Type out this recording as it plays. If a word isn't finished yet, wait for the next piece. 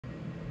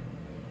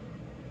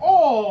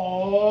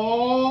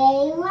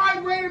All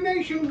right, Raider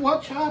Nation,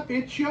 what's up?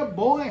 It's your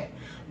boy,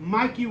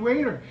 Mikey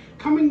Raider,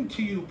 coming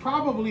to you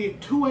probably at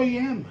 2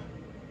 a.m.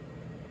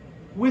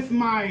 with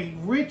my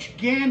Rich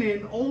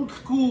Gannon old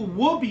school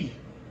whoopee.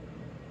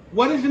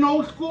 What is an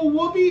old school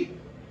whoopee?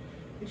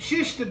 It's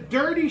just a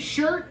dirty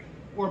shirt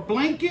or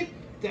blanket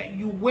that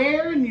you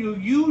wear and you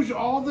use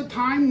all the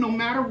time, no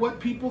matter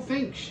what people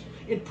think.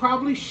 It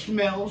probably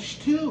smells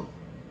too,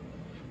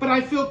 but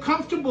I feel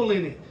comfortable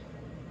in it.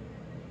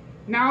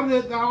 Now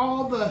that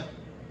all the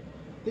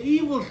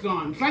evil's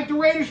gone. It's like the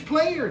Raiders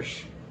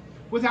players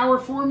with our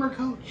former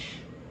coach.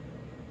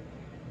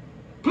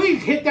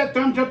 Please hit that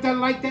thumbs up, that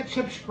like, that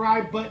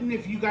subscribe button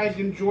if you guys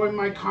enjoy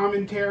my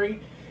commentary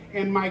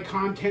and my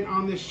content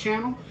on this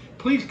channel.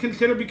 Please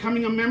consider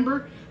becoming a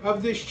member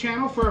of this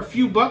channel for a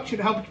few bucks. It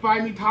helps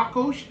buy me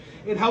tacos.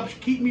 It helps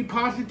keep me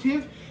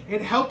positive.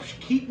 It helps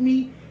keep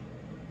me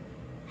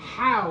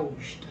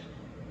housed,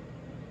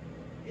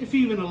 if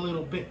even a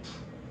little bit.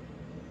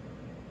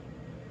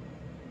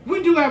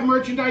 We do have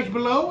merchandise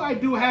below. I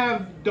do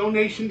have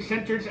donation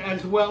centers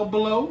as well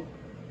below.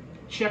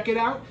 Check it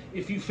out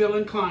if you feel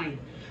inclined.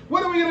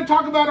 What are we going to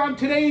talk about on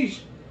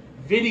today's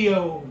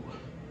video?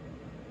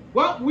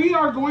 Well, we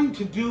are going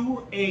to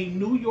do a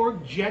New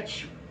York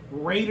Jets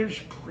Raiders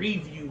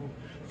preview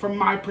from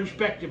my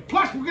perspective.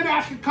 Plus, we're going to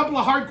ask a couple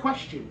of hard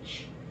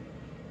questions.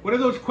 What are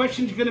those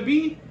questions going to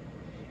be?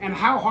 And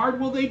how hard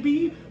will they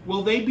be?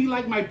 Will they be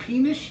like my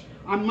penis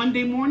on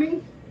Monday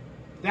morning?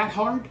 That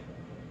hard?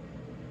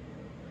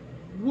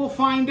 We'll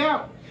find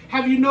out.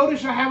 Have you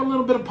noticed I have a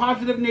little bit of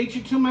positive nature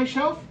to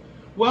myself?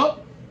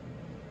 Well,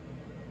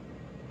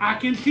 I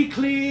can see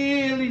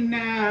clearly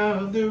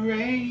now the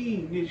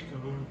rain is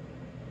gone.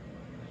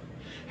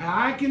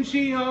 I can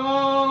see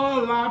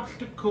all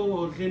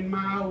obstacles in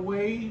my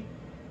way.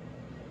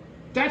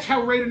 That's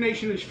how Raider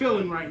Nation is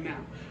feeling right now.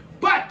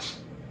 But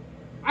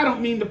I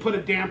don't mean to put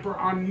a damper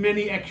on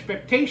many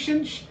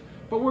expectations,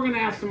 but we're going to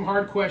ask some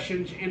hard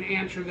questions and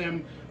answer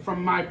them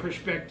from my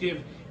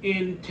perspective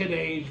in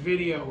today's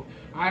video.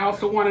 I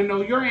also want to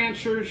know your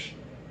answers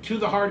to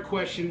the hard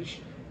questions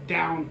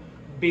down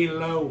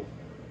below.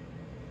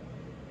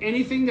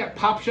 Anything that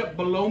pops up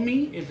below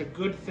me is a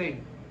good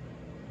thing.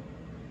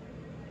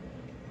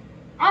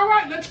 All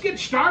right, let's get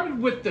started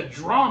with the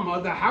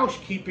drama, the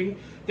housekeeping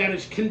that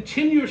is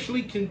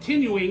continuously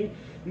continuing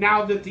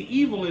now that the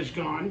evil is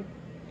gone.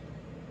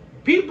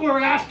 People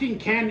are asking,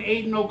 can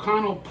Aiden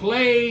O'Connell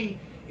play?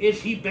 Is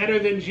he better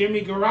than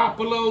Jimmy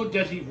Garoppolo?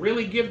 Does he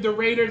really give the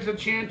Raiders a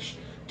chance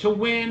to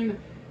win?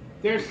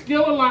 There's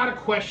still a lot of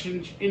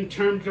questions in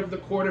terms of the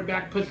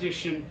quarterback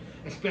position,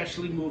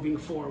 especially moving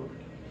forward.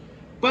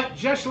 But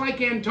just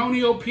like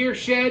Antonio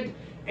Pierce said,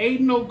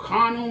 Aiden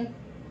O'Connell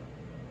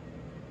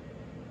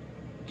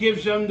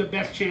gives them the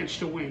best chance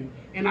to win.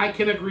 And I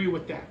can agree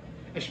with that,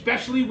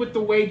 especially with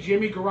the way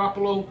Jimmy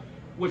Garoppolo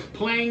was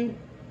playing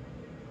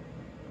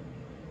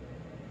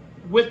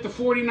with the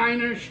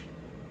 49ers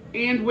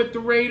and with the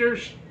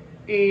Raiders,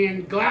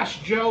 and Glass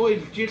Joe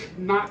is just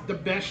not the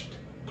best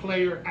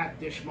player at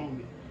this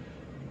moment.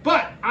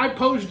 But I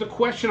posed the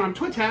question on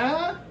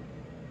Twitter.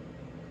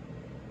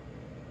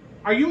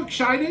 Are you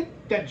excited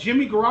that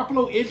Jimmy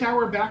Garoppolo is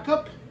our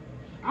backup?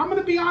 I'm going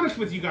to be honest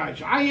with you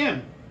guys. I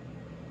am.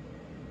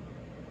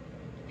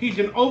 He's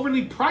an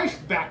overly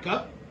priced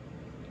backup,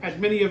 as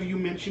many of you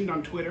mentioned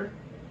on Twitter.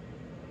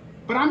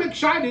 But I'm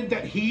excited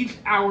that he's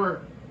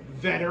our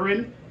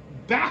veteran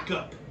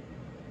backup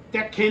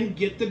that can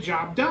get the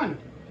job done.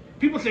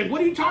 People say, what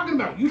are you talking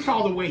about? You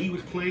saw the way he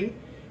was playing.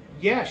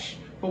 Yes,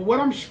 but what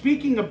I'm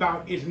speaking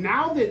about is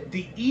now that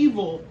the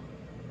evil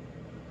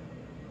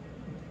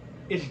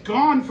is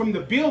gone from the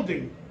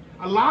building,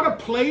 a lot of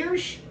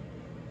players,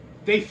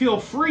 they feel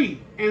free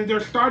and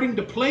they're starting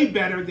to play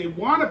better. They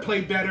want to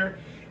play better,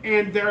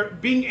 and they're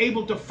being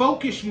able to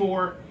focus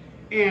more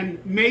and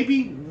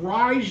maybe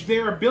rise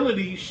their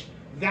abilities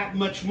that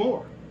much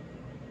more.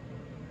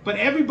 But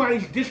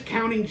everybody's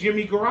discounting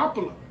Jimmy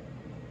Garoppolo.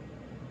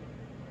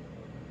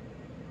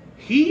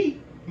 He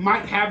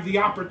might have the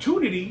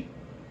opportunity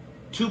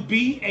to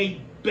be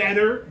a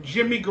better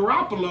Jimmy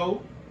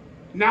Garoppolo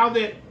now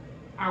that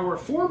our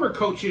former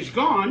coach is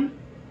gone.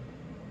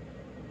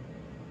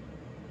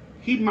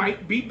 He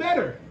might be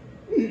better.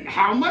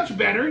 How much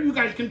better? You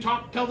guys can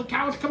talk till the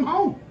cows come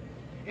home.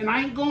 And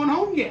I ain't going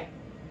home yet.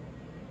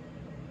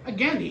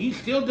 Again, he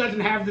still doesn't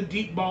have the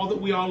deep ball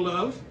that we all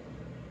love.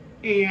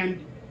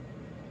 And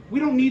we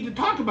don't need to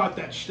talk about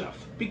that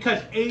stuff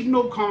because Aiden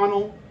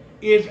O'Connell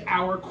is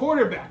our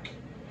quarterback.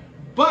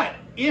 But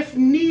if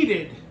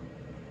needed,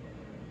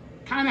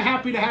 kind of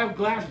happy to have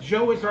Glass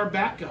Joe as our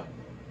backup.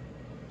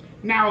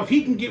 Now, if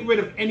he can get rid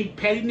of any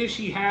pettiness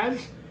he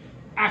has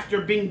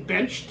after being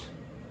benched,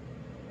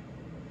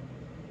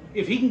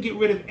 if he can get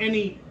rid of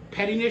any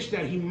pettiness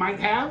that he might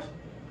have,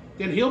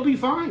 then he'll be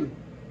fine.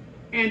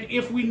 And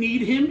if we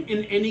need him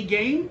in any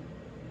game,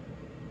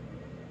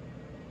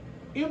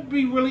 it would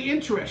be really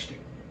interesting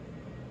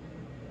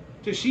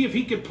to see if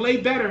he could play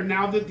better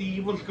now that the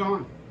evil's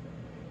gone.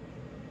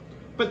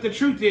 But the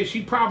truth is,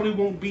 he probably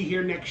won't be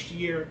here next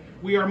year.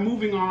 We are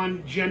moving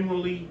on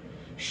generally.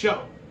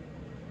 So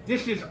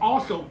this is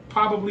also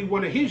probably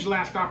one of his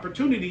last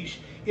opportunities,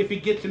 if he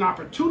gets an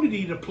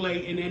opportunity to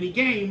play in any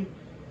game,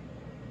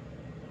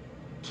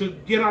 to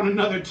get on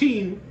another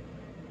team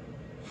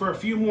for a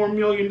few more $1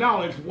 million,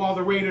 while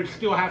the Raiders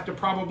still have to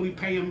probably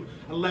pay him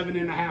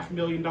 $11.5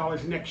 million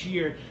next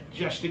year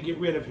just to get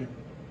rid of him.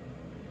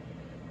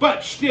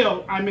 But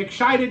still, I'm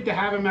excited to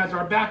have him as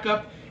our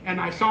backup,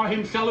 and I saw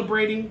him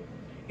celebrating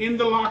in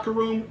the locker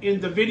room, in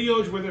the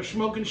videos where they're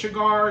smoking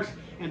cigars.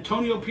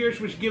 Antonio Pierce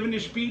was giving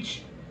his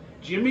speech.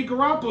 Jimmy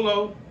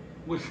Garoppolo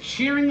was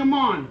cheering him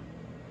on,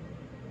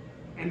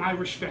 and I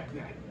respect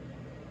that.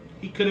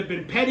 He could have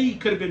been petty, he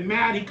could have been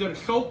mad, he could have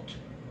sulked,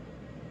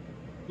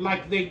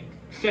 like they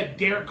said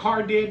Derek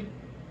Carr did.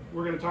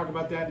 We're going to talk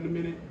about that in a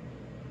minute.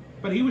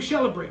 But he was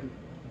celebrating.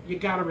 You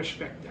got to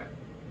respect that.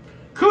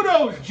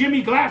 Kudos,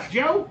 Jimmy Glass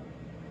Joe.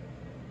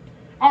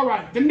 All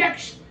right, the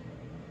next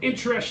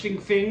interesting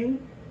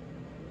thing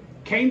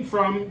came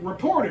from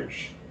reporters.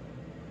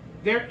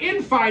 They're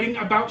infighting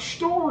about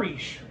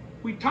stories.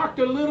 We talked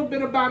a little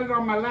bit about it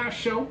on my last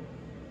show.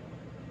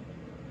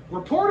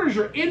 Reporters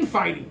are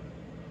infighting.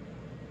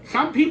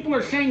 Some people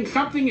are saying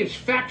something is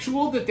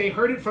factual, that they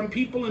heard it from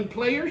people and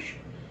players,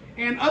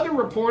 and other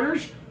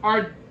reporters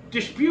are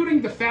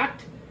disputing the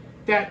fact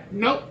that,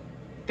 nope,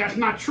 that's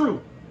not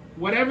true.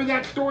 Whatever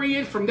that story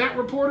is from that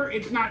reporter,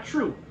 it's not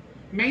true.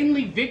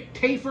 Mainly Vic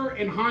Tafur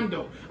and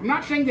Hondo. I'm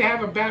not saying they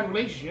have a bad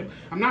relationship.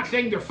 I'm not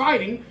saying they're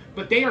fighting,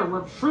 but they are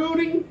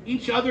refuting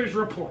each other's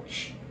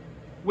reports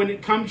when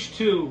it comes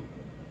to,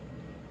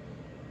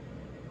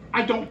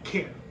 I don't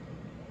care.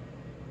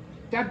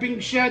 That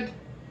being said,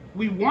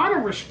 we want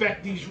to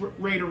respect these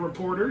Raider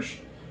reporters,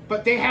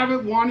 but they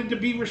haven't wanted to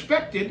be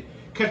respected,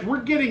 because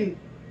we're getting,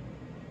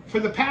 for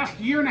the past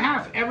year and a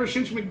half, ever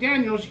since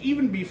McDaniels,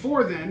 even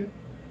before then,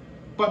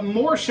 but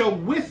more so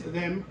with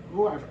them,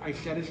 I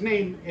said his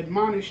name,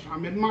 admonished,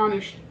 I'm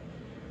admonished,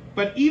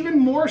 but even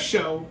more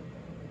so,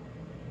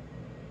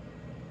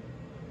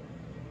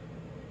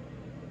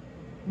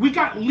 we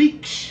got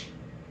leaks,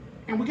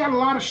 and we got a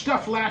lot of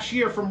stuff last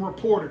year from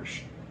reporters,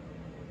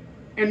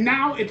 and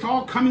now it's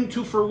all coming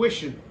to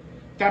fruition.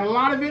 That a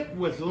lot of it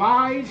was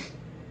lies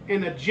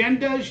and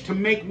agendas to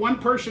make one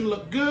person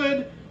look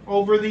good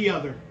over the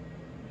other.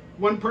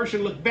 One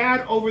person look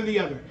bad over the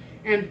other.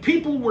 And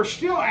people were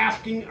still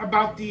asking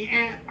about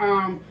the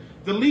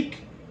leak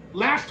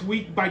last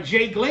week by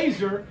Jay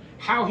Glazer,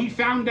 how he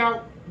found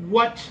out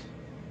what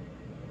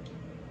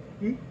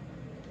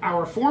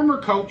our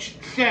former coach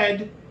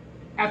said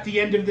at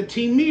the end of the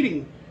team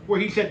meeting, where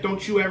he said,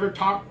 don't you ever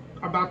talk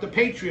about the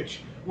Patriots,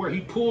 where he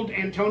pulled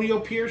Antonio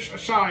Pierce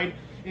aside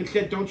and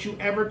said, don't you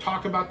ever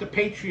talk about the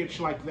Patriots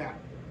like that.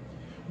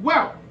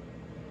 Well,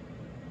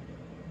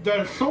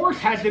 the source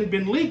hasn't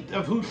been leaked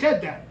of who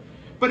said that.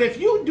 But if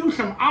you do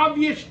some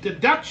obvious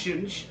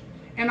deductions,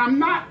 and I'm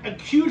not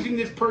accusing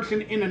this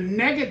person in a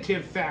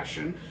negative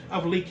fashion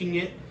of leaking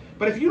it,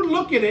 but if you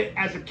look at it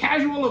as a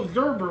casual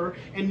observer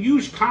and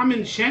use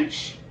common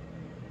sense,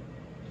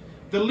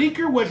 the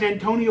leaker was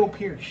Antonio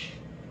Pierce.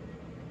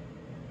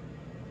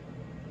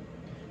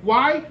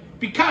 Why?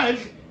 Because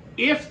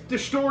if the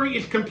story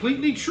is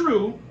completely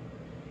true,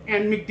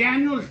 and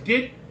McDaniels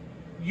did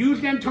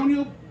use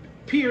Antonio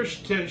Pierce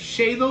to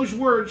say those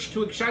words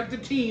to excite the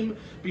team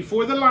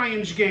before the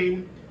Lions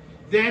game,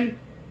 then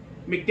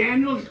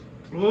McDaniels,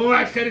 oh,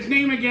 I said his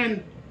name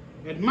again,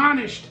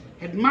 admonished,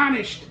 I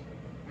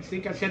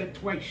think I said it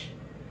twice.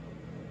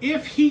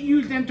 If he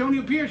used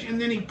Antonio Pierce and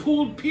then he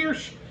pulled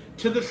Pierce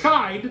to the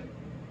side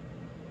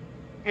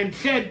and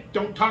said,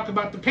 don't talk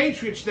about the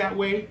Patriots that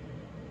way,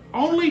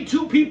 only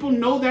two people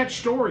know that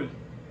story.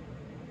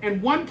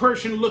 And one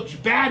person looks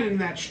bad in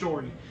that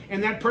story.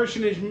 And that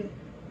person is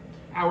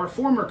our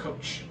former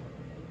coach.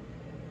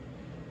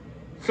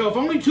 So if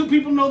only two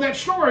people know that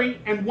story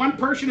and one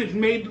person is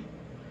made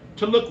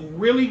to look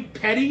really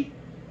petty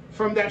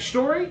from that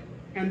story,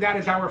 and that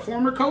is our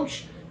former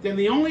coach, then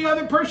the only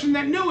other person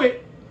that knew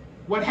it,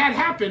 what had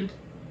happened,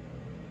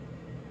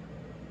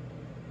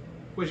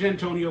 was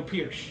Antonio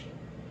Pierce.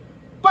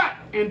 But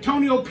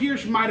Antonio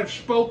Pierce might have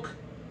spoke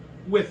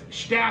with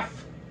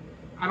staff.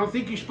 I don't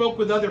think he spoke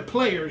with other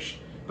players,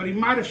 but he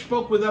might have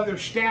spoke with other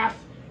staff,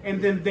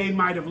 and then they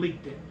might have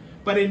leaked it.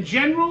 But in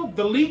general,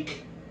 the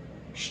leak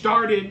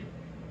started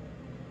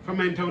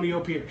from Antonio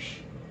Pierce.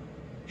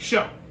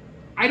 So,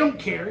 I don't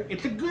care.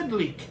 It's a good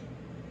leak.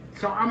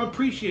 So I'm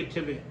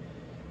appreciative of it.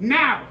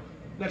 Now,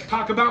 let's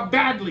talk about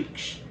bad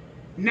leaks.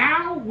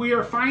 Now we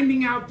are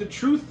finding out the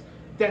truth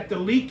that the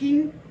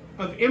leaking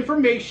of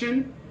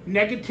information,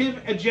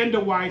 negative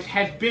agenda-wise,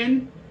 has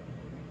been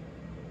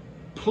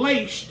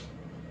placed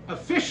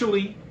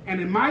officially, and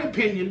in my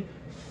opinion,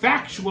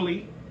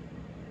 factually,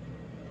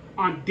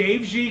 on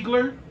Dave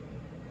Ziegler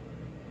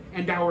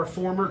and our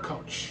former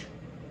coach.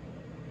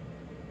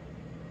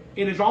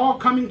 It is all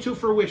coming to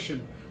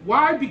fruition.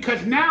 Why?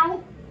 Because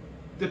now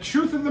the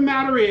truth of the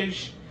matter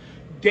is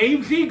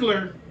Dave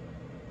Ziegler,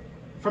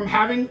 from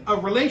having a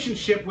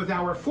relationship with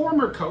our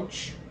former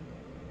coach,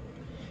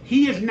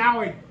 he is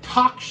now a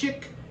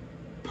toxic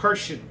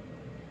person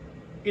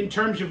in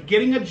terms of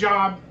getting a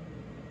job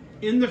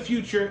in the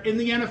future in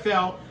the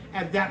NFL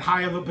at that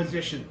high of a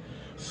position.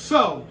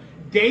 So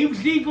Dave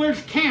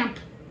Ziegler's camp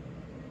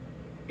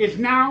is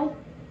now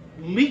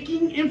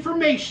leaking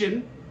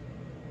information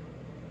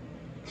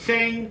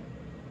saying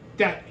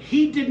that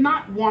he did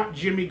not want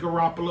Jimmy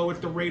Garoppolo as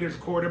the Raiders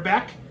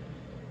quarterback,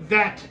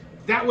 that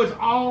was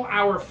all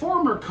our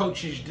former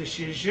coach's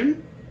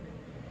decision,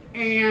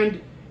 and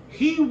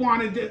he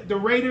wanted the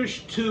Raiders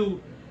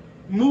to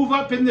move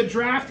up in the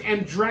draft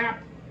and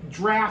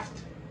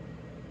draft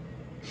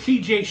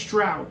C.J.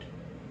 Stroud.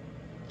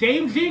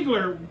 Dave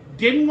Ziegler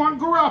didn't want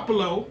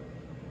Garoppolo,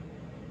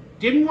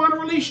 didn't want to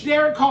release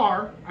Derek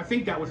Carr, I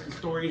think that was the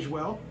story as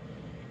well,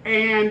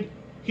 and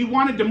he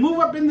wanted to move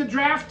up in the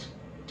draft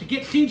to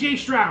get C.J.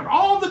 Stroud.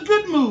 All the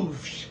good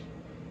moves.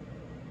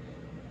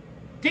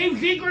 Dave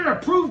Ziegler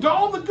approved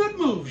all the good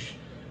moves,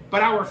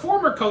 but our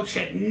former coach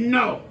said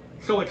no,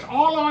 so it's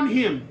all on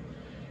him.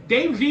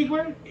 Dave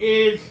Ziegler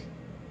is,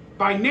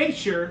 by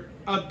nature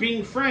of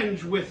being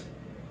friends with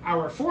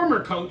our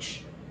former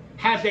coach,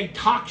 has a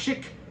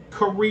toxic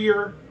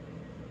career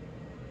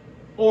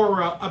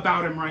aura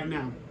about him right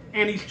now.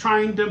 And he's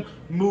trying to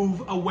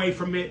move away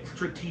from it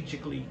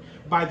strategically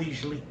by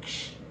these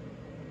leaks.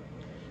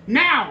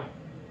 Now,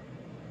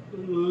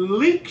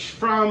 leaks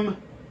from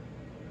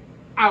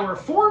our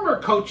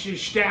former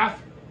coach's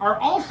staff are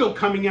also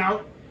coming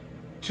out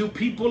to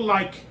people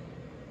like,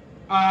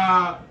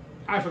 I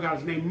forgot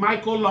his name,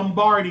 Michael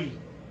Lombardi.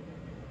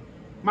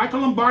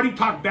 Michael Lombardi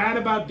talked bad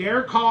about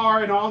Derek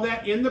Carr and all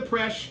that in the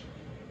press,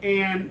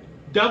 and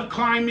Doug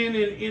Kleiman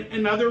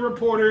and other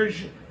reporters,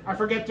 I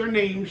forget their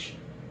names,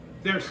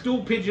 they're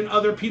stool pigeon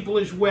other people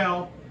as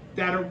well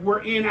that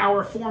were in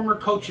our former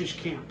coach's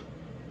camp.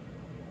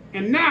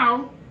 And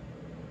now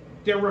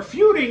they're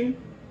refuting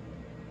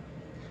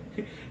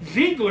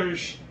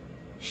Ziegler's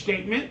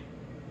statement,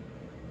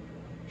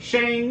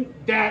 saying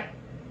that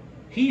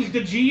he's the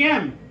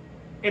GM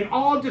and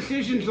all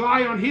decisions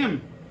lie on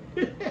him.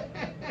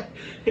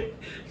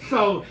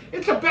 So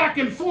it's a back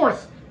and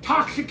forth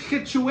toxic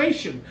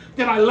situation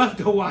that I love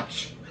to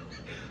watch.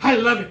 I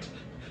love it.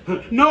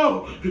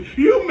 No,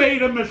 you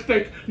made a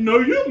mistake. No,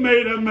 you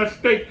made a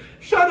mistake.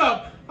 Shut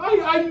up.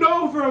 I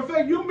know for a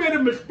fact you made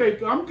a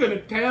mistake. I'm going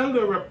to tell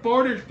the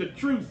reporters the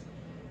truth.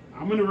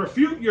 I'm going to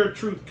refute your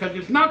truth because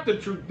it's not the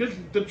truth. This is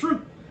the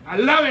truth. I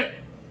love it.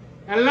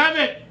 I love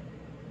it.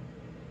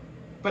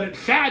 But it's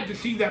sad to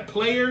see that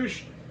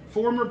players,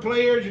 former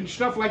players and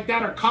stuff like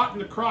that are caught in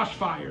the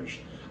crossfires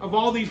of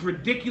all these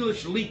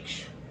ridiculous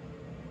leaks.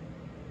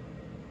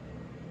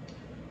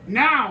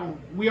 Now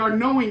we are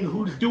knowing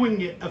who's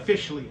doing it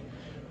officially.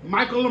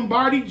 Michael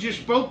Lombardi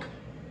just spoke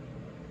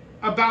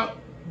about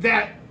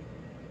that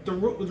the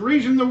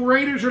reason the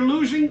Raiders are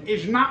losing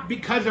is not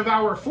because of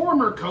our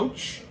former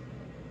coach.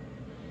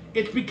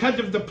 It's because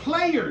of the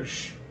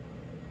players.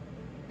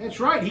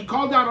 That's right. He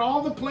called out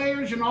all the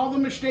players and all the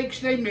mistakes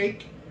they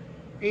make.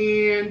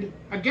 And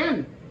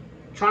again,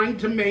 trying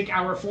to make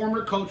our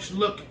former coach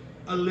look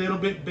a little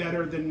bit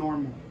better than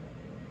normal.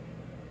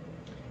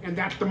 And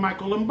that's the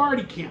Michael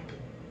Lombardi camp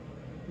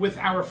with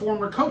our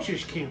former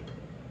coach's camp.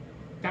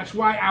 That's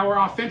why our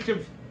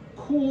offensive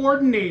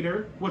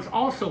coordinator was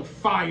also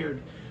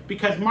fired,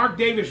 because Mark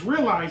Davis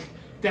realized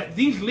that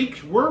these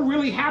leaks were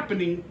really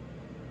happening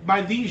by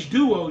these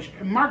duos,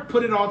 and Mark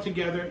put it all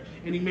together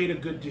and he made a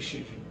good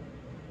decision.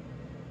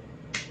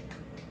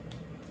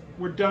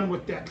 We're done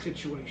with that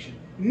situation.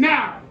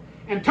 Now,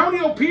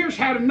 Antonio Pierce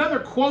had another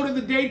quote of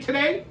the day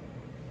today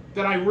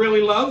that I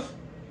really love.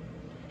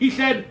 He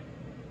said,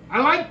 I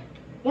like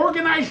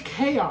organized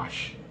chaos.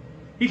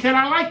 He said,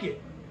 I like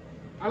it.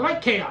 I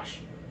like chaos.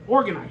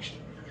 Organized.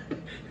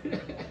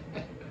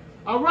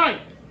 All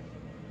right.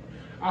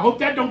 I hope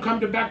that don't come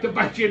back to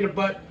bite you in the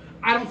butt.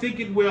 I don't think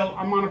it will.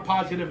 I'm on a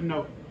positive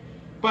note.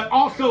 But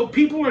also,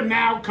 people are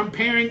now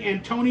comparing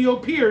Antonio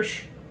Pierce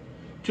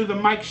to the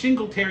Mike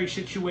Singletary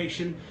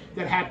situation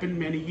that happened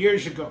many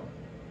years ago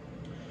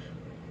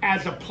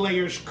as a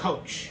player's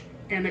coach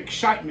and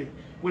excitement.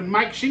 When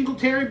Mike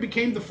Singletary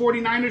became the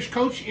 49ers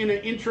coach in an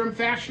interim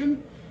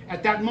fashion,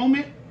 at that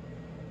moment,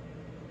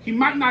 he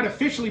might not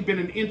officially been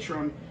an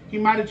interim. He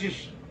might have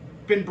just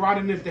been brought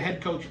in as the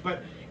head coach.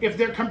 But if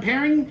they're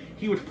comparing,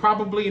 he was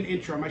probably an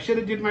interim. I should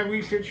have did my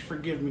research.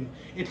 Forgive me.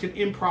 It's an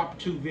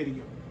impromptu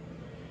video.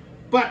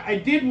 But I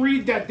did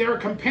read that they're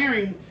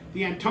comparing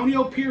the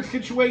Antonio Pierce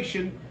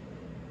situation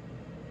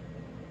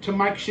to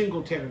Mike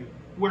Singletary,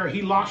 where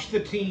he lost the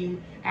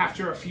team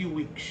after a few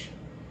weeks.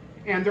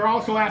 And they're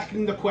also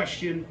asking the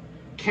question,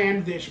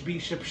 can this be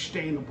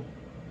sustainable?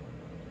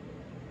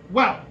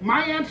 Well,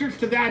 my answers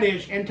to that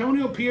is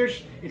Antonio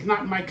Pierce is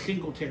not Mike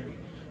Singletary.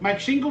 Mike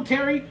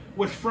Singletary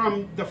was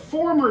from the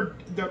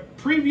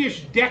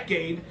previous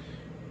decade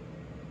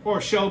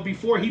or so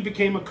before he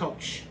became a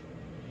coach.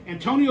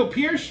 Antonio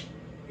Pierce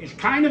is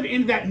kind of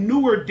in that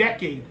newer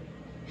decade.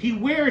 He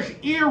wears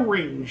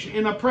earrings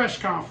in a press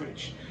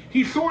conference.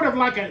 He's sort of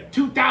like a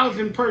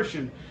 2000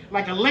 person,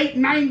 like a late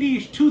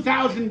 90s,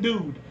 2000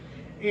 dude.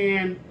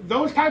 And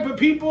those type of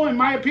people, in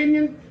my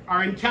opinion,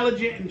 are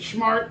intelligent and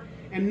smart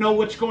and know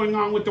what's going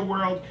on with the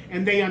world,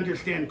 and they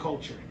understand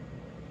culture.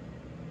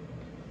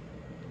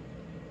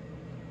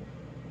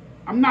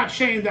 I'm not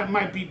saying that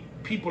might be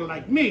people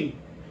like me,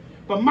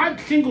 but Mike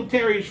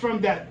Singletary is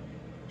from that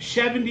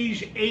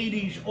 70s,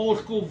 80s old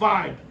school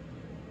vibe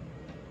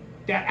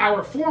that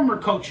our former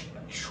coach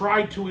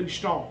tried to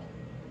install.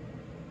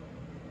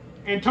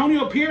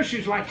 Antonio Pierce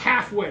is like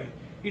halfway.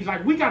 He's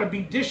like, we got to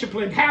be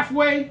disciplined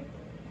halfway.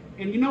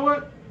 And you know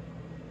what?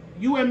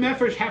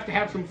 UMFers have to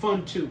have some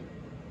fun too.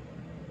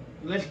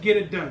 Let's get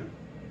it done.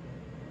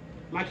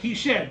 Like he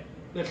said,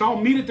 let's all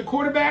meet at the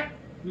quarterback.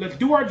 Let's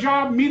do our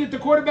job, meet at the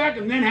quarterback,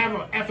 and then have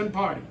an effing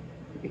party.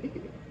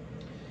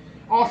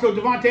 Also,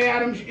 Davante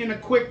Adams, in a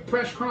quick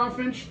press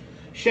conference,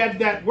 said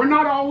that we're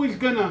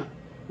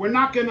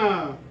not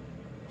gonna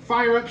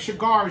fire up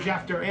cigars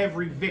after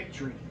every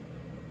victory.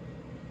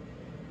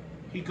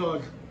 He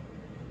goes,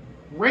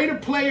 Raider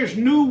players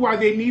knew why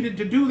they needed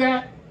to do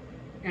that,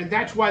 and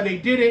that's why they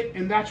did it,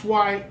 and that's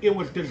why it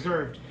was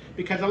deserved.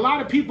 Because a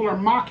lot of people are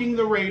mocking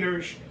the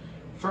Raiders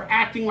for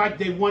acting like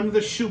they won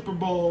the Super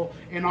Bowl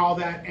and all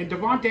that. And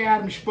Davante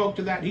Adams spoke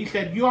to that. He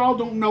said, you all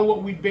don't know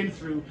what we've been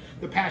through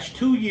the past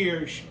 2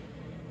 years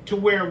to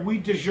where we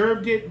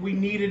deserved it, we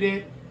needed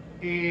it,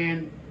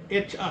 and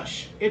it's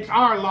us. It's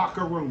our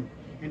locker room,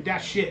 and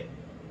that's it.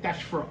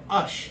 That's for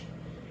us.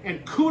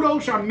 And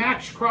kudos on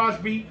Max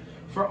Crosby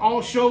for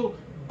also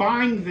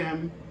buying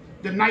them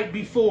the night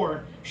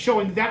before,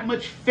 showing that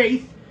much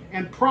faith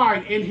and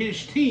pride in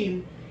his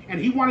team, and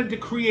he wanted to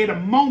create a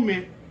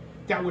moment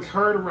that was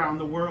heard around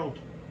the world.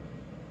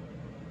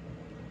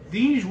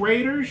 These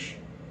Raiders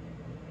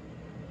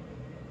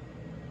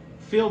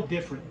feel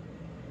different.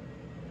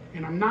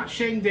 And I'm not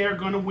saying they're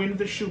going to win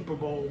the Super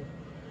Bowl.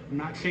 I'm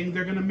not saying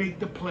they're going to make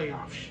the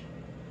playoffs.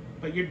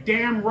 But you're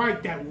damn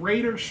right, that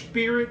Raider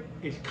spirit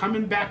is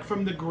coming back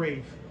from the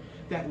grave.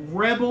 That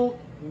rebel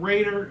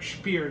Raider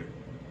spirit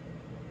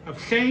of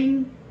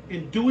saying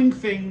and doing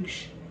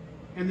things,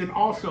 and then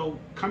also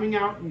coming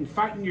out and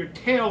fighting your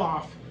tail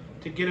off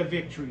to get a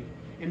victory,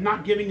 and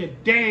not giving a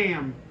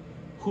damn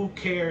who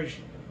cares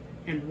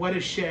and what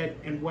is said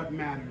and what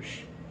matters.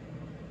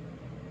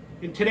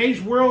 In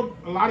today's world,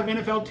 a lot of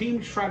NFL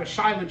teams try to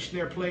silence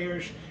their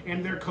players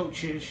and their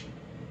coaches,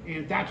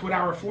 and that's what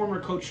our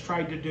former coach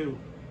tried to do.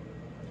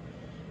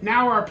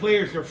 Now our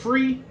players are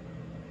free,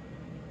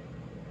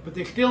 but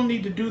they still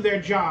need to do their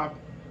job,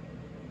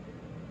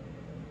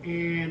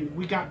 and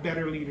we got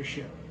better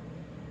leadership.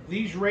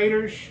 These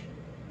Raiders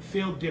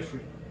feel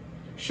different.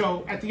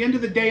 So at the end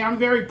of the day, I'm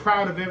very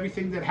proud of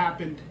everything that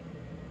happened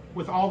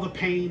with all the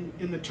pain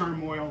and the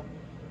turmoil.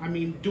 I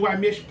mean, do I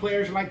miss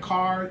players like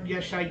Carr?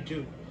 Yes, I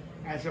do.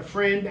 As a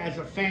friend, as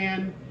a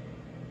fan,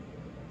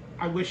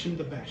 I wish him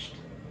the best.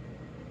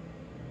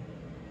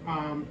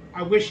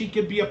 I wish he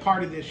could be a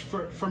part of this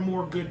for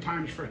more good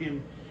times for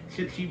him,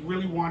 since he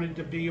really wanted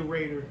to be a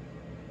Raider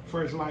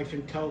for his life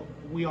until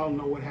we all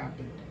know what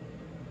happened.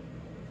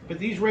 But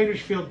these Raiders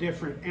feel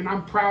different, and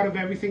I'm proud of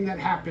everything that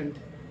happened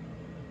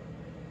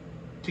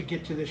to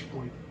get to this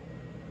point.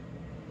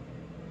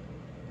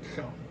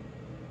 So,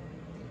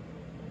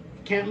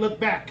 we can't look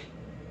back.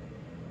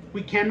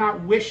 We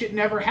cannot wish it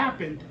never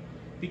happened,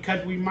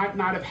 because we might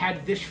not have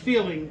had this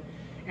feeling,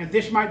 and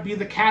this might be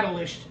the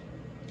catalyst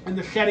and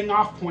the setting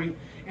off point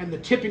and the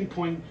tipping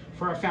point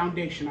for our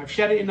foundation. I've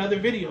said it in other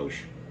videos.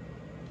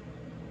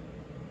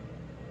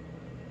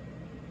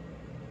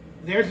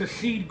 There's a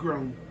seed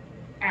grown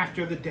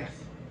after the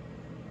death.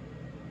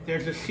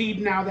 There's a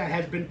seed now that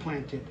has been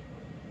planted.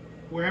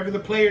 Wherever the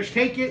players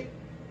take it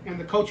and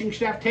the coaching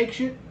staff takes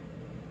it,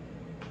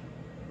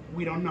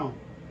 we don't know.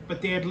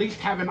 But they at least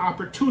have an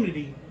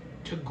opportunity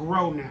to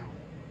grow now.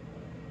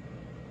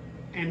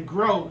 And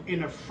grow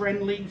in a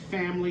friendly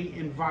family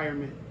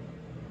environment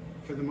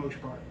for the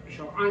most part.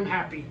 So I'm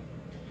happy.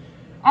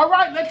 All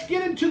right, let's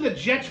get into the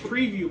Jets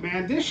preview,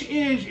 man. This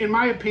is, in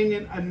my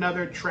opinion,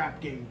 another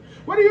trap game.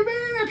 What do you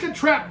mean it's a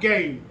trap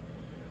game?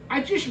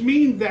 I just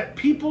mean that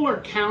people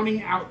are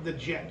counting out the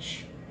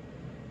Jets.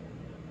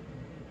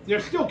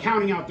 They're still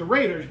counting out the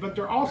Raiders, but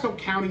they're also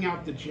counting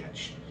out the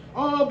Jets.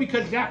 Oh,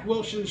 because Zach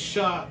Wilson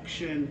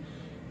sucks, and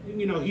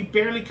you know, he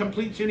barely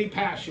completes any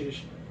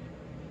passes.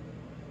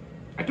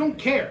 I don't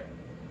care.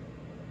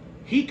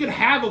 He could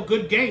have a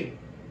good game.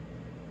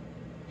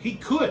 He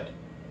could.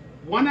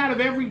 1 out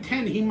of every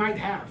 10 he might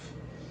have.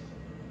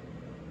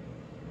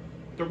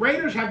 The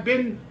Raiders have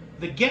been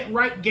the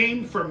get-right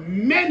game for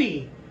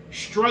many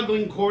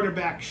struggling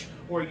quarterbacks,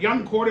 or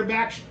young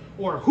quarterbacks,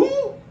 or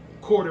who?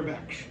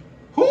 Quarterbacks.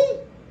 Who?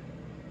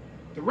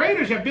 The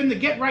Raiders have been the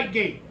get-right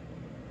game.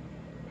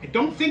 I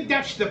don't think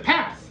that's the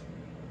path,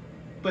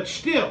 but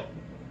still,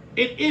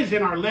 it is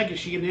in our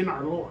legacy and in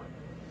our lore.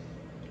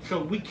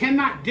 So we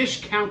cannot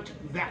discount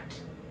that.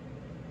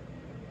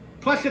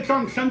 Plus, it's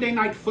on Sunday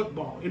Night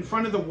Football in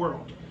front of the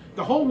world.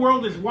 The whole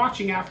world is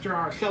watching after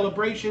our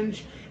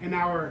celebrations and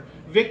our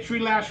victory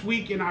last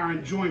week and our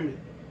enjoyment.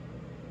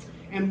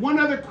 And one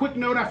other quick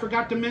note I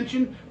forgot to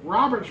mention,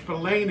 Robert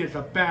Spillane is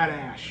a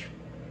badass.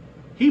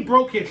 He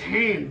broke his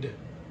hand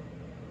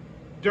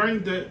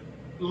during the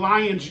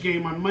Lions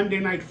game on Monday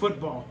Night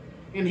Football.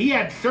 And he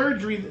had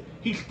surgery.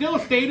 He still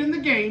stayed in the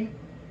game,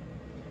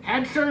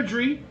 had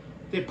surgery.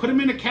 They put him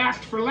in a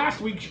cast for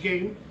last week's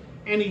game,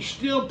 and he's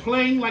still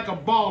playing like a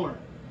baller.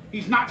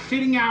 He's not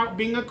sitting out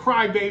being a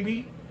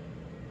crybaby.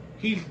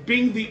 He's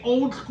being the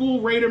old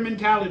school Raider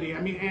mentality. I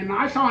mean, and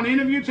I saw an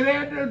interview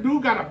today. That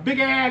dude got a big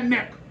ass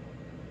neck.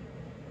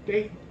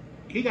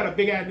 He got a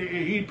big ass neck,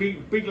 and he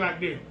big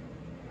like this.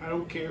 I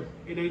don't care.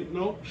 It ain't,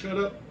 no, shut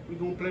up. We're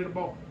going to play the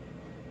ball.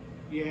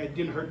 Yeah, it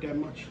didn't hurt that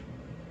much.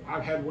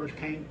 I've had worse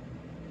pain.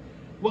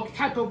 What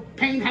type of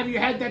pain have you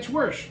had that's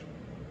worse?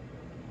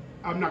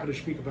 I'm not going to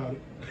speak about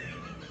it.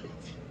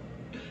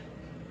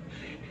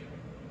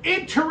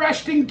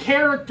 Interesting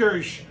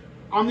characters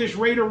on this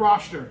Raider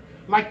roster,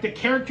 like the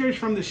characters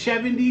from the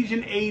 70s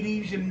and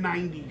 80s and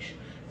 90s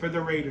for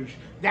the Raiders.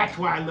 That's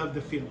why I love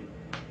the feeling.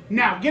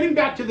 Now, getting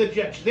back to the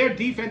Jets, their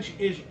defense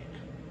is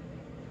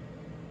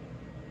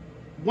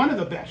one of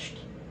the best.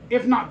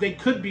 If not, they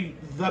could be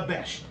the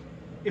best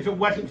if it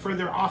wasn't for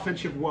their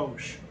offensive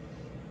woes.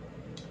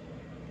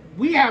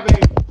 We have a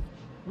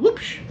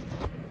whoopsie.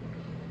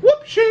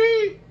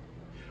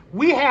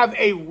 We have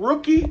a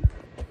rookie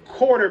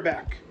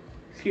quarterback.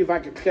 See if I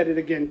can set it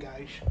again,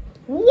 guys.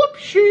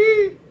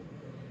 Whoopsie.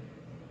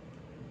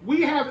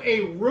 We have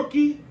a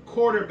rookie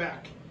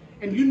quarterback,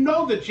 and you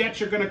know the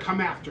Jets are going to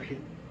come after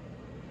him.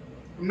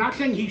 I'm not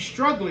saying he's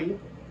struggling,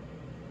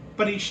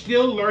 but he's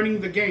still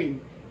learning the game.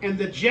 And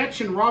the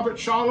Jets and Robert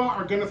Saleh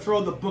are going to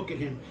throw the book at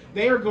him.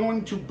 They are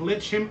going to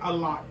blitz him a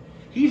lot.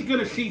 He's going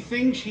to see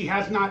things he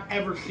has not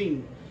ever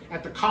seen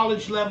at the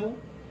college level,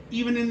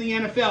 even in the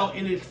NFL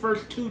in his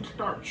first 2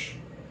 starts.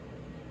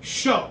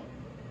 So,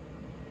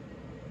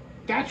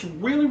 that's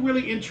really,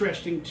 really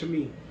interesting to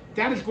me.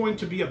 That is going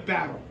to be a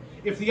battle.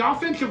 If the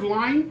offensive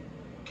line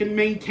can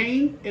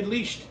maintain at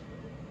least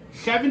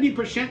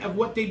 70% of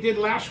what they did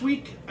last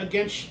week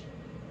against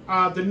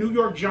the New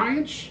York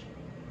Giants,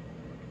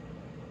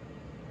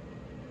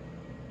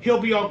 he'll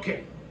be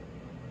okay.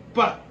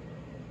 But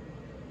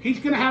he's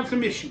going to have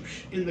some issues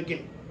in the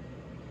game.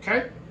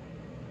 Okay?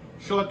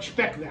 So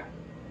expect that.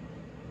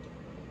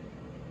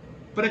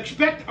 But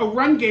expect a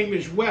run game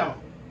as well.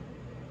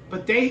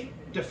 But they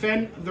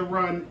defend the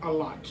run a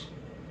lot.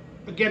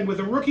 Again, with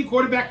a rookie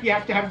quarterback, you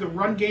have to have the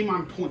run game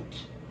on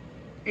point.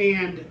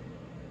 And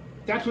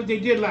that's what they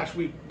did last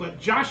week. But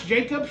Josh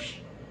Jacobs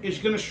is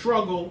going to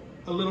struggle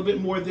a little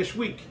bit more this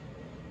week.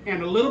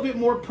 And a little bit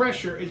more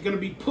pressure is going to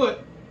be put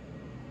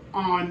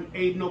on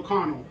Aiden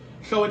O'Connell.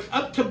 So it's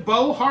up to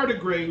Bo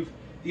Hardegrave,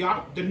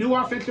 the new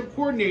offensive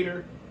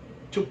coordinator,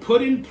 to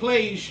put in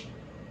plays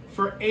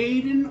for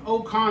Aiden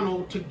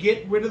O'Connell to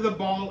get rid of the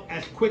ball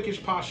as quick as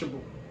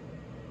possible.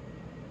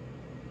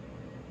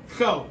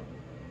 So,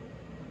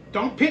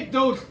 don't pick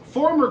those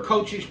former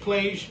coaches'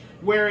 plays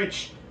where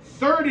it's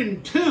 3rd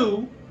and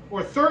 2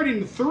 or 3rd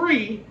and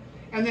 3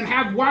 and then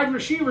have wide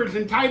receivers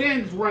and tight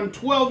ends run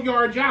 12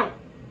 yards out.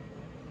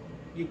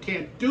 You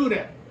can't do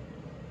that.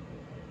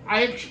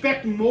 I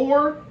expect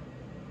more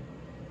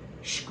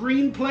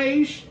screen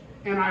plays,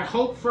 and I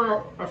hope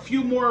for a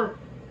few more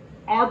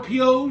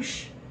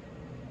RPOs.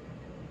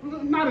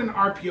 Not an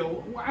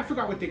RPO. I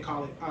forgot what they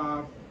call it.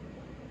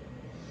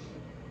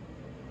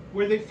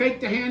 Where they fake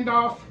the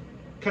handoff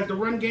because the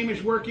run game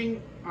is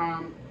working.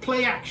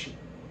 Play action.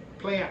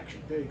 Play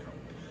action. There you go.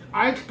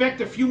 I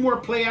expect a few more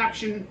play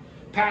action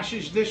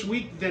passes this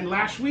week than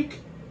last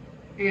week.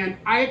 And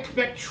I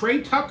expect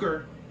Trey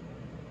Tucker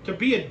to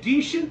be a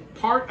decent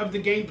part of the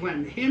game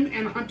plan. Him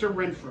and Hunter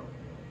Renfrow.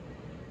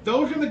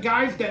 Those are the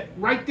guys that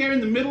right there in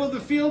the middle of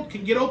the field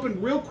can get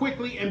open real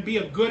quickly and be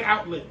a good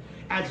outlet,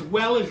 as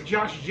well as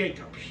Josh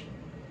Jacobs.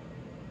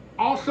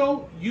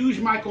 Also, use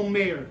Michael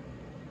Mayer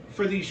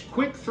for these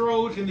quick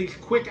throws and these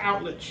quick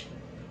outlets.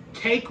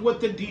 Take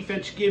what the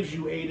defense gives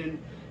you, Aiden.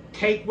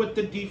 Take what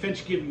the defense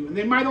gives you. And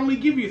they might only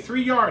give you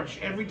 3 yards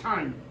every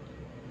time.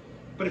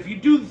 But if you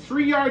do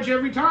 3 yards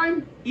every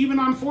time, even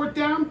on 4th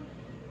down,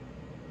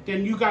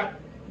 then you got,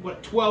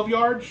 12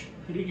 yards?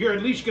 You're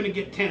at least going to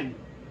get 10.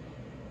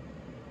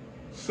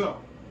 So,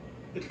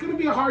 it's going to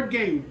be a hard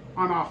game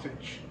on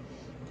offense.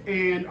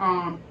 And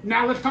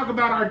now let's talk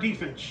about our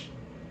defense.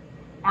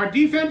 Our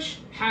defense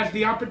has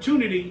the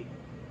opportunity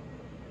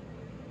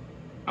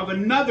of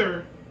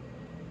another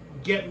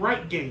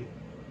get-right game.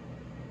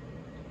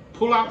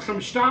 Pull out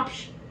some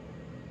stops.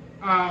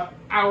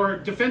 Our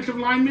defensive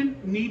linemen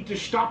need to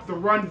stop the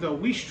run, though.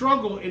 We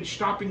struggle in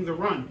stopping the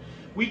run.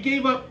 We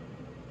gave up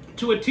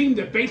to a team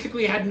that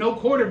basically had no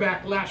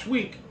quarterback last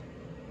week.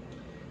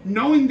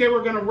 Knowing they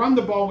were going to run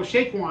the ball with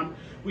Saquon,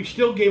 we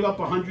still gave up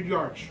 100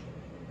 yards.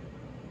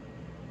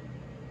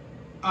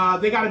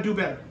 They got to do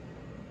better.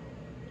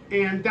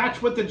 And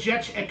that's what the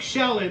Jets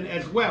excel in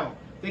as well.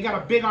 They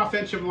got a big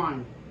offensive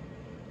line.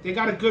 They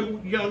got a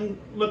good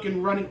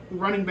young-looking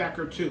running back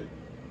or two.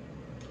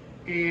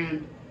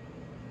 And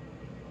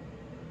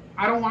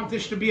I don't want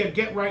this to be a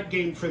get-right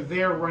game for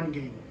their run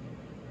game.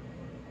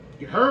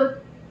 You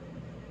heard?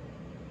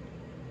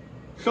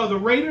 So the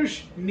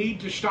Raiders need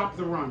to stop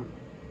the run.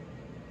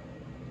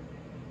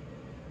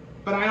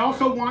 But I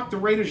also want the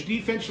Raiders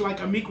defense like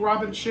Amik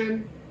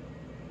Robinson,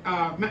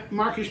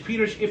 Marcus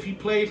Peters, if he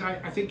plays.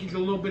 I think he's a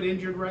little bit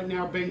injured right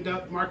now, banged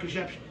up. Marcus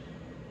Epps.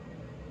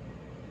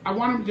 I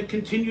want him to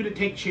continue to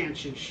take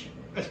chances,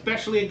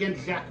 especially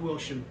against Zach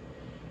Wilson.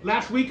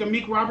 Last week,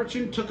 Amik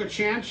Robertson took a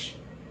chance,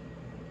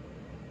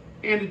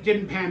 and it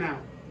didn't pan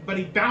out. But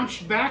he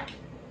bounced back,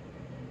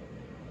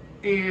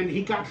 and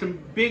he got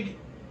some big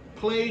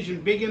plays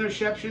and big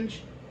interceptions.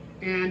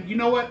 And you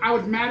know what? I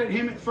was mad at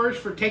him at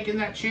first for taking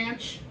that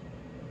chance.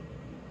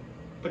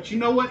 But you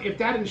know what? If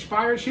that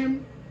inspires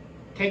him,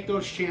 take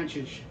those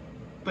chances.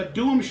 But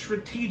do them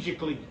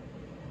strategically.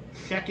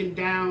 Second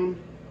down,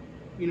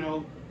 you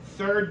know,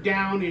 third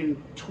down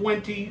and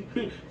 20,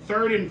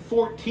 third and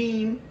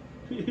 14.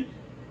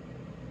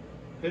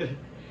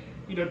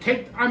 You know,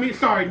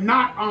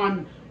 not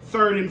on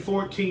third and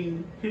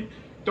 14.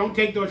 Don't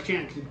take those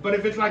chances. But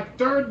if it's like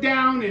third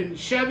down and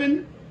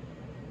 7,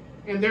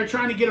 and they're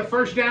trying to get a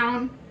first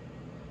down,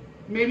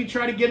 maybe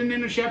try to get an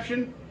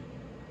interception.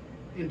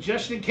 And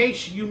just in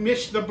case you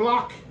miss the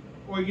block,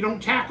 or you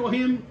don't tackle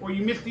him, or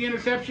you miss the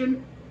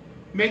interception,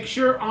 make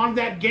sure on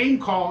that game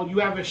call you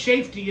have a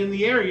safety in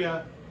the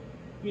area,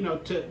 you know,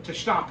 to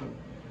stop him.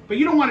 But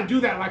you don't want to do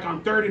that like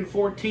on third and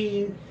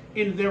 14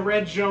 in the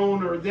red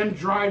zone or them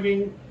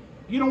driving.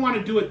 You don't want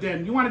to do it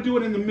then. You want to do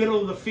it in the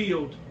middle of the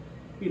field,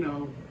 you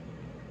know,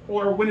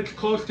 or when it's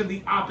close to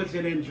the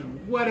opposite end zone,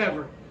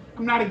 whatever.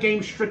 I'm not a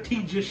game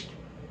strategist,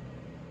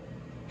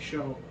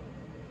 so.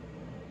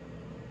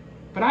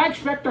 But I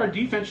expect our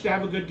defense to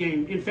have a good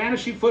game. In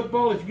fantasy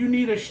football, if you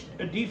need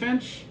a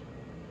defense,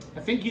 I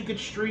think you could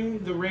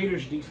string the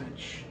Raiders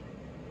defense.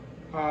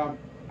 I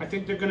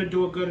think they're going to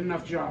do a good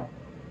enough job.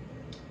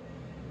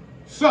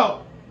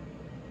 So,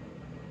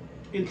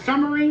 in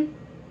summary,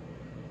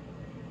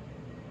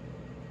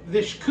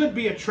 this could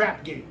be a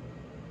trap game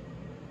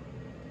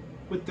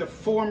with the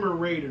former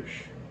Raiders.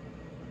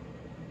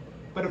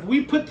 But if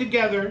we put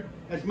together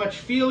as much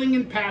feeling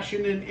and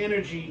passion and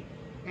energy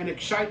and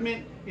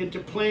excitement into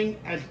playing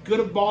as good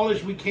a ball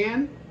as we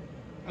can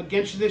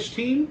against this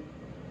team,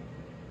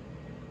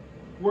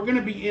 we're going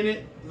to be in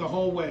it the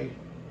whole way.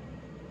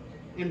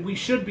 And we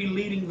should be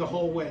leading the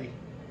whole way.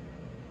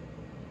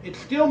 It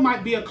still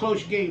might be a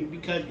close game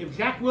because if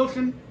Zach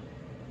Wilson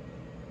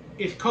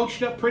is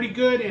coached up pretty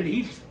good and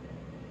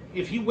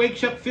if he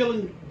wakes up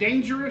feeling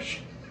dangerous,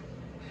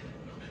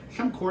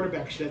 some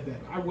quarterback said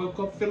that. I woke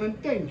up feeling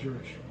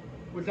dangerous.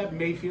 Was that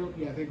Mayfield?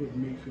 Yeah, I think it was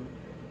Mayfield.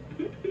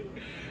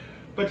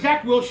 But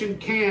Zach Wilson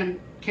can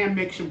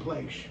make some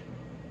plays.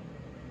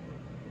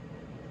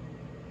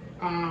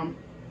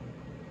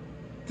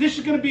 This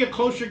is going to be a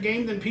closer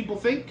game than people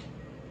think.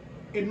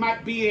 It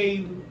might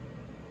be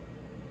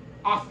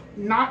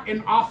not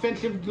an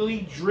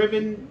offensively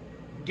driven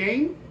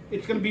game.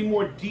 It's going to be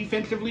more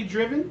defensively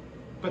driven,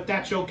 but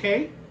that's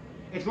okay.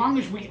 As long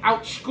as we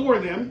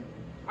outscore them.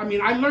 I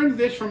mean, I learned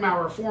this from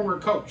our former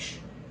coach.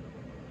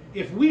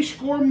 If we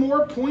score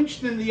more points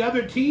than the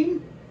other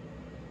team,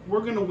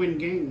 we're going to win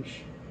games.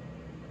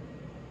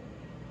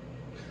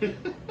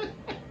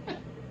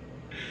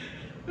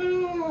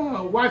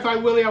 Wi-Fi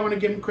Willie, I want to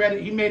give him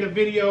credit. He made a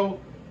video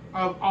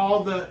of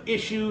all the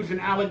issues and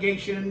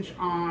allegations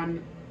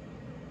on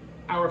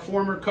our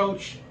former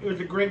coach. It was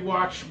a great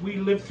watch. We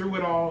lived through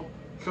it all.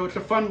 So it's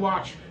a fun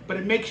watch, but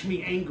it makes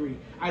me angry.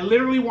 I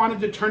literally wanted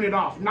to turn it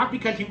off. Not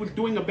because he was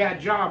doing a bad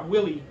job,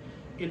 Willie,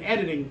 in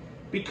editing,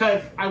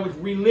 because I was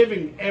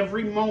reliving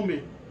every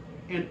moment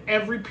and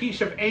every piece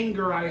of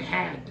anger I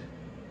had.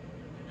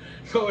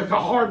 So it's a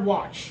hard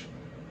watch,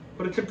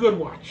 but it's a good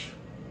watch.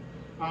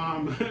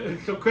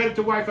 So credit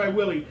to Wi-Fi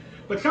Willie.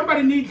 But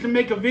somebody needs to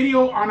make a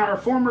video on our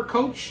former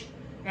coach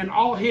and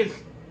all his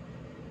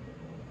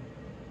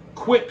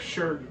quips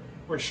or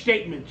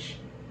statements.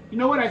 You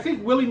know what? I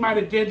think Willie might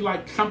have did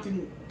like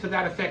something to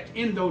that effect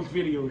in those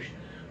videos,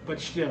 but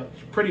still,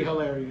 it's pretty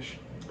hilarious.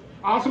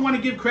 I also want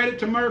to give credit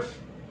to Murph.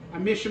 I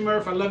miss you,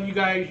 Murph. I love you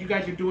guys. You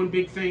guys are doing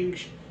big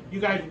things. You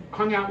guys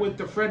hung out with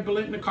the Fred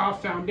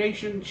Biletnikoff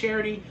Foundation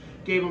charity,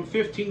 gave them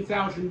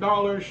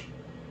 $15,000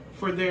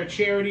 for their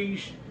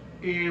charities,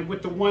 and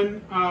with the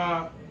One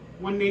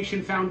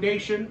Nation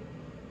Foundation.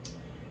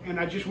 And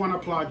I just want to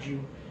applaud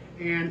you.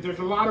 And there's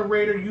a lot of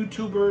Raider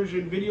YouTubers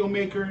and video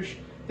makers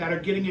that are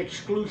getting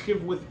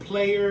exclusive with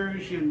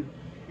players and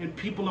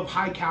people of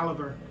high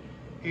caliber.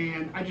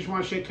 And I just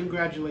want to say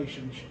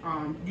congratulations.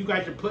 You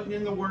guys are putting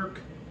in the work,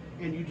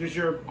 and you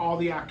deserve all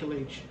the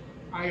accolades.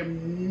 I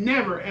am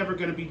never, ever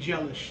going to be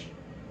jealous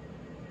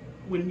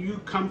when you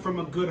come from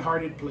a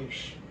good-hearted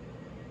place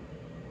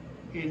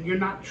and you're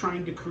not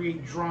trying to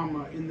create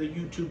drama in the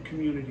YouTube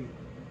community.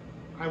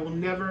 I will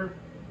never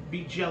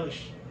be jealous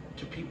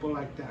to people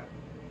like that.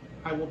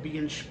 I will be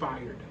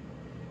inspired,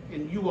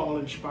 and you all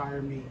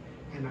inspire me,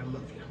 and I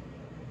love you.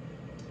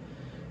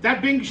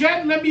 That being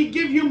said, let me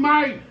give you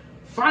my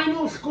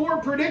final score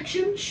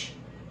predictions.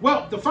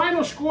 Well, the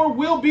final score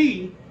will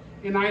be,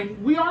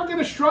 and we are going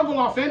to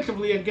struggle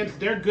offensively against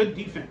their good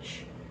defense,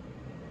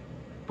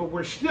 but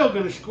we're still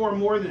going to score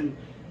more than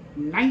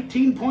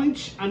 19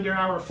 points under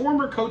our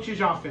former coach's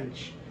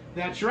offense.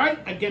 That's right,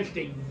 against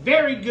a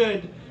very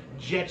good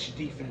Jets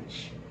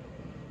defense.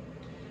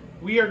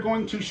 We are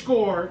going to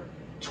score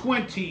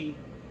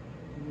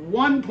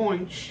 21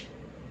 points,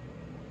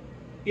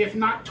 if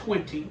not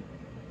 20,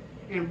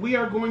 and we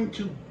are going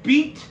to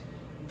beat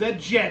the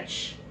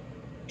Jets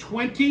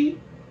 20-14.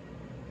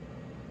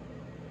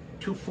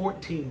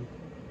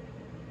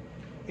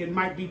 It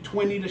might be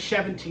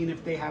 20-17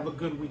 if they have a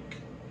good week.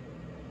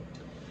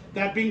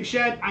 That being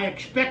said, I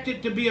expect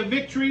it to be a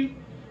victory,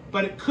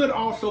 but it could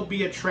also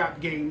be a trap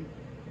game.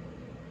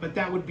 But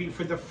that would be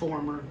for the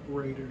former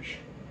Raiders.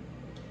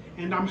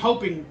 And I'm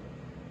hoping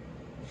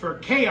for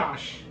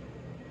chaos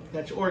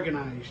that's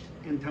organized,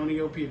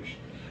 Antonio Pierce.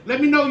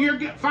 Let me know your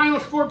final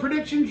score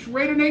predictions,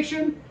 Raider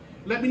Nation.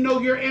 Let me know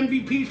your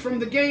MVPs from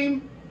the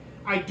game.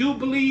 I do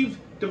believe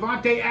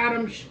Davante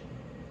Adams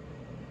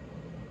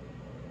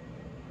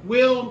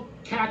will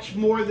catch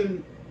more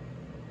than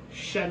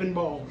 7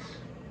 balls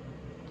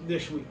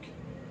this week.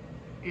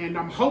 And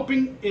I'm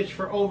hoping it's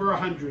for over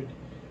 100.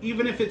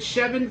 Even if it's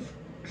 7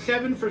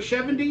 for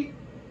 70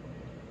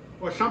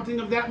 or something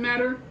of that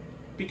matter,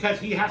 because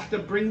he has to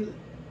bring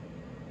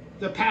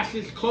the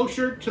passes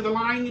closer to the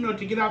line,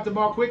 to get out the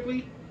ball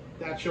quickly,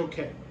 that's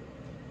okay.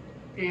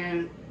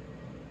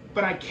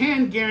 But I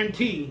can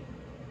guarantee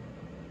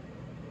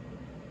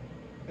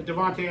a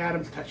Davante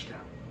Adams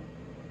touchdown.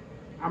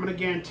 I'm going to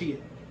guarantee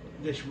it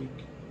this week.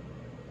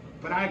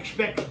 But I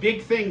expect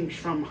big things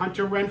from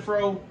Hunter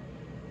Renfrow,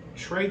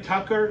 Trey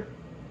Tucker.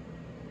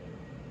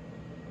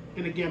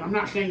 And again, I'm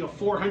not saying a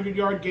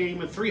 400-yard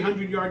game, a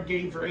 300-yard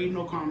game for Aiden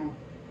O'Connell.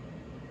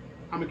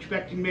 I'm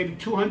expecting maybe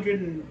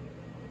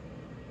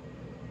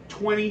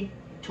 220,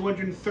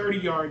 230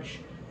 yards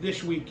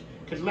this week.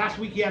 Because last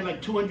week he had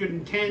like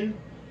 210.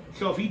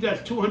 So if he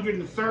does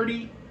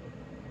 230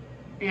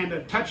 and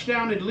a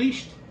touchdown at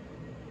least,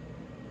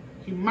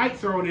 he might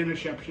throw an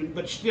interception.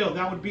 But still,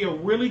 that would be a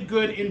really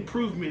good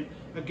improvement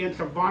against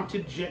a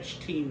vaunted Jets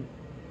team.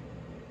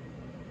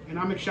 And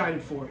I'm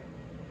excited for it.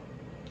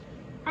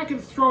 I can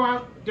throw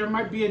out, there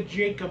might be a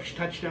Jacobs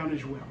touchdown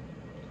as well.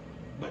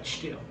 But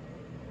still.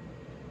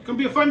 It's going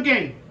to be a fun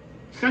game.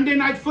 Sunday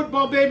Night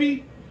Football,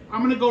 baby. I'm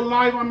going to go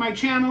live on my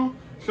channel.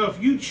 So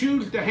if you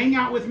choose to hang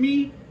out with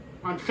me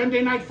on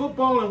Sunday Night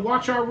Football and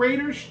watch our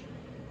Raiders,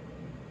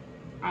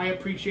 I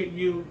appreciate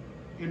you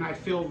and I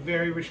feel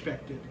very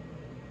respected.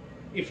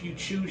 If you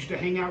choose to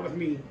hang out with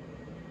me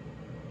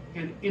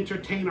and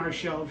entertain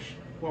ourselves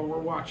while we're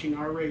watching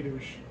our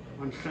Raiders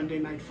on Sunday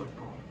Night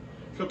Football.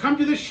 So come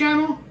to this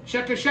channel,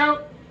 check us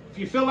out. If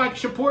you feel like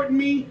supporting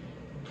me,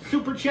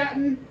 super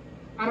chatting,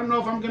 I don't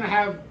know if I'm going to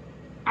have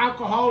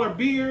alcohol or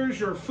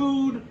beers or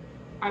food.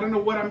 I don't know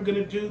what I'm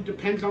going to do.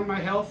 Depends on my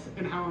health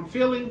and how I'm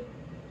feeling.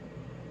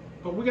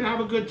 But we're going to have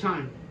a good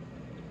time.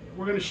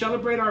 We're going to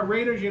celebrate our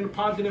Raiders in a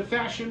positive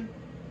fashion.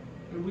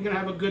 And we're going to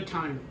have a good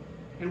time.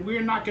 And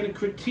we're not going to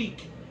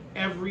critique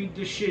every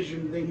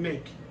decision they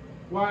make.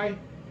 Why?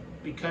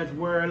 Because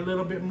we're a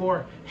little bit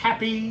more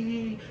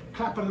happy.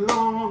 Clap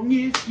along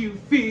if you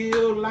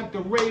feel like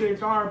the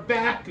Raiders are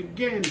back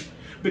again.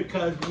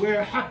 Because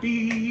we're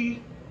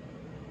happy.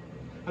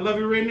 I love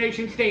you, Raider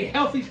Nation. Stay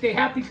healthy, stay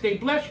happy, stay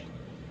blessed.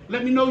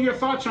 Let me know your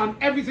thoughts on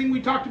everything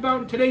we talked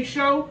about in today's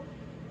show.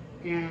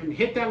 And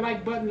hit that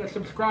like button, that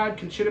subscribe,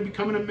 consider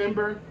becoming a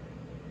member.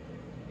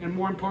 And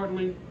more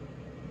importantly,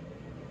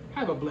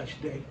 have a blessed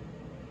day.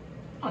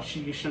 I'll see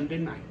you Sunday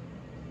night.